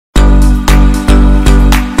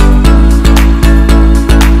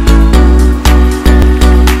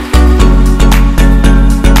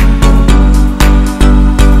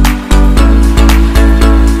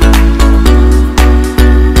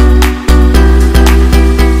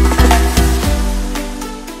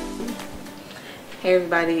Hey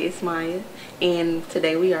everybody, it's Maya, and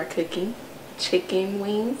today we are cooking chicken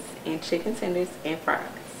wings and chicken tenders and fries.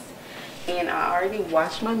 And I already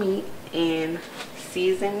washed my meat and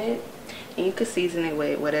seasoned it, and you can season it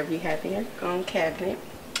with whatever you have in your own cabinet.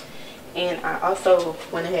 And I also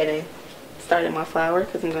went ahead and started my flour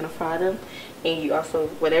because I'm going to fry them. And you also,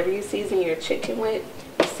 whatever you season your chicken with,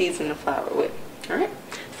 you season the flour with. Alright,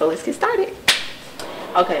 so let's get started.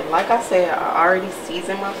 Okay, like I said, I already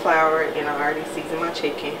seasoned my flour and I already seasoned my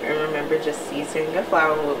chicken. And remember, just season your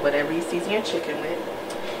flour with whatever you season your chicken with.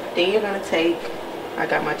 Then you're going to take, I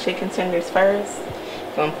got my chicken tenders first.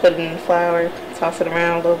 Gonna put it in the flour, toss it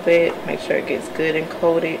around a little bit, make sure it gets good and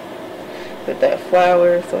coated with that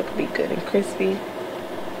flour so it can be good and crispy.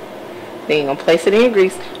 Then you're gonna place it in your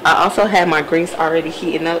grease. I also have my grease already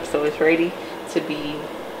heating up, so it's ready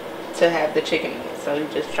to have the chicken in it. So you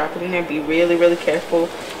just drop it in there. Be really, really careful.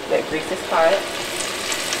 That grease is hot.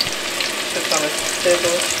 It's gonna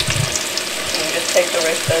sizzle. And just take the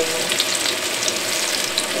rest of them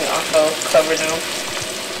and also cover them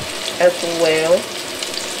as well.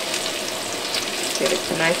 Get it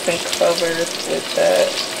nice and covered with that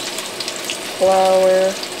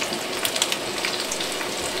flour.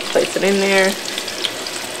 Place it in there.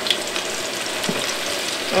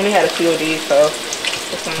 I only had a few of these, so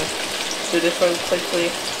just gonna do this really quickly.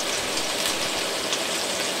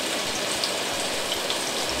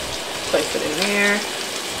 Place it in there.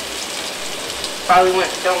 Probably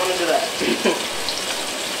don't want to do that.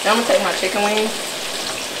 Now I'm gonna take my chicken wings.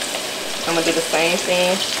 I'm gonna do the same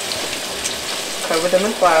thing. Cover them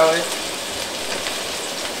in flour.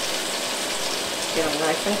 Get them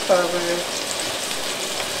nice and covered.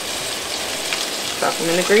 Drop them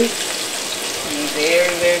in the grease. Be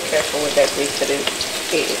very, very careful with that grease because it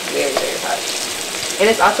is very, very hot. And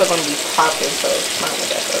it's also going to be popping, so mind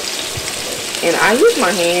with that up. And I use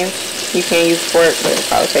my hands. You can use fork, but it'll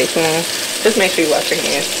probably take too long. Just make sure you wash your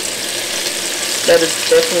hands. That is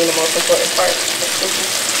definitely the most important part of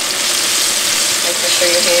cooking. Making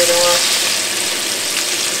sure your hands are washed.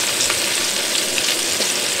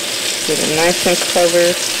 Get it nice and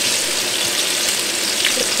covered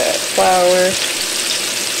with that flour.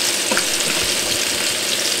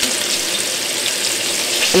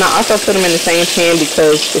 And I also put them in the same pan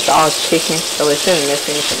because it's all chicken, so it shouldn't mess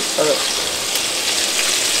anything up.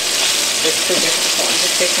 There's two different forms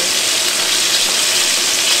of chicken.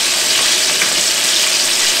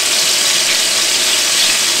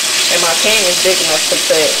 And my pan is big enough to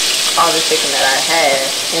put all the chicken that I have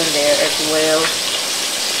in there as well.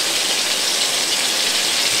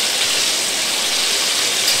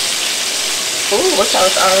 Ooh, look how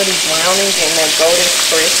it's already browning and that golden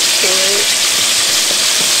crisp to it.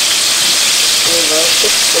 I love the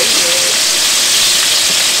flavor.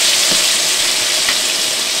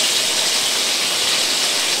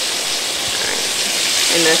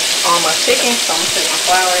 And that's all my chicken, so I'm gonna put my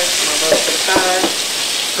flour, my butter to the side.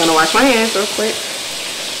 Gonna wash my hands real quick.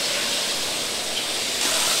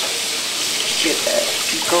 Get that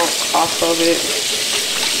gunk off of it.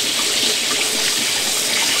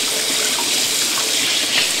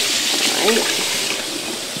 Alright.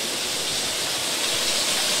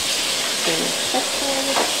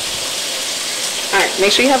 Alright,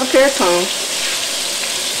 make sure you have a pair of tongs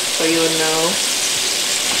so you will know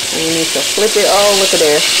when you need to flip it. Oh, look at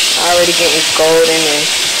there. Already getting golden and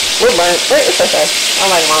we're burnt, but it's okay.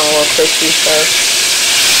 I like mine a little crispy, so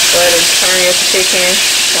go ahead and turn your chicken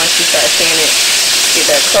once you start seeing it get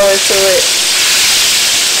that color to it.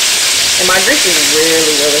 And my grease is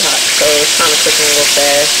really, really hot, so it's kind of cooking a little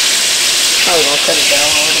fast. Probably gonna cut it down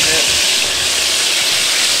a little bit.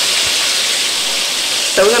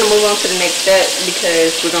 So we're going to move on to the next step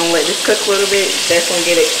because we're going to let this cook a little bit. Definitely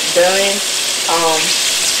get it done.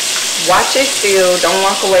 Watch it still. Don't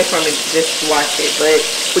walk away from it. Just watch it. But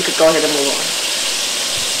we could go ahead and move on.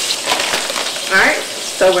 Alright.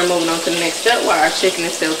 So we're moving on to the next step while our chicken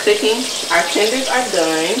is still cooking. Our tenders are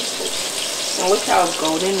done. And look how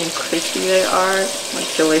golden and crispy they are.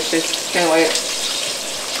 Like delicious. Can't wait.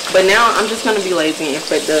 But now I'm just going to be lazy and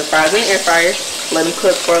put the fries in the air fryer. Let them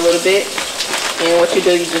cook for a little bit. And what you do,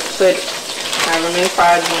 you just put however many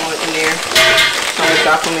fries you want in there. I'm going to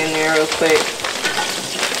drop them in there real quick.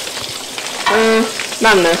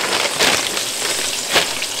 Not enough.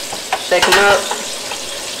 Shake them up.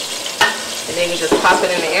 And then you just pop it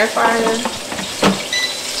in the air fryer.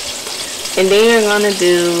 And then you're going to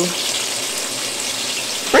do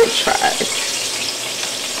French fries.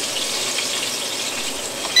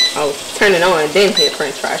 Oh, turn it on, then hit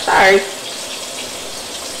French fries. Sorry.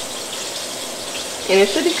 And it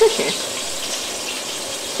should be cooking.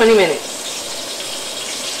 20 minutes.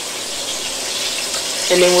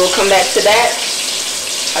 And then we'll come back to that.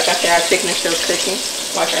 Like I said, our signature cooking,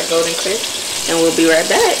 like our golden crisp. And we'll be right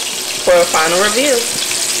back for a final review.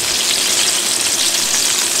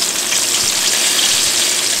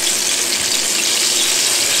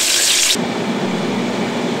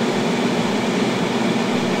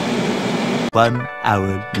 One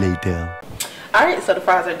hour later. Alright, so the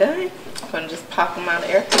fries are done. I'm gonna just pop them out of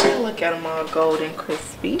the air fryer. Look at them all golden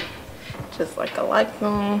crispy, just like I like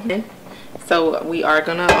them. So we are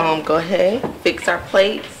gonna go ahead, fix our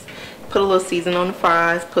plates, put a little season on the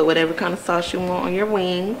fries, put whatever kind of sauce you want on your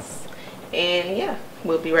wings, and yeah,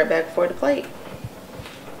 we'll be right back for the plate.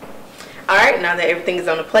 Alright, now that everything is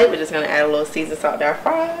on the plate, we're just gonna add a little seasoned salt to our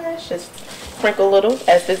fries. Just sprinkle a little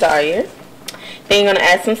as desired. Then you're gonna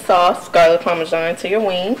add some sauce, garlic parmesan, to your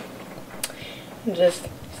wing. Just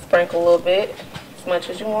sprinkle a little bit, as much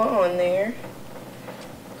as you want on there.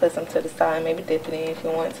 Put some to the side, maybe dip it in if you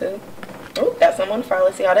want to. Oh, got some on the fry.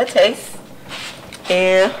 Let's see how that tastes.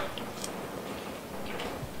 And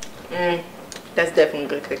that's definitely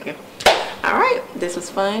good cooking. Alright, this was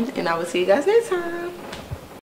fun, and I will see you guys next time.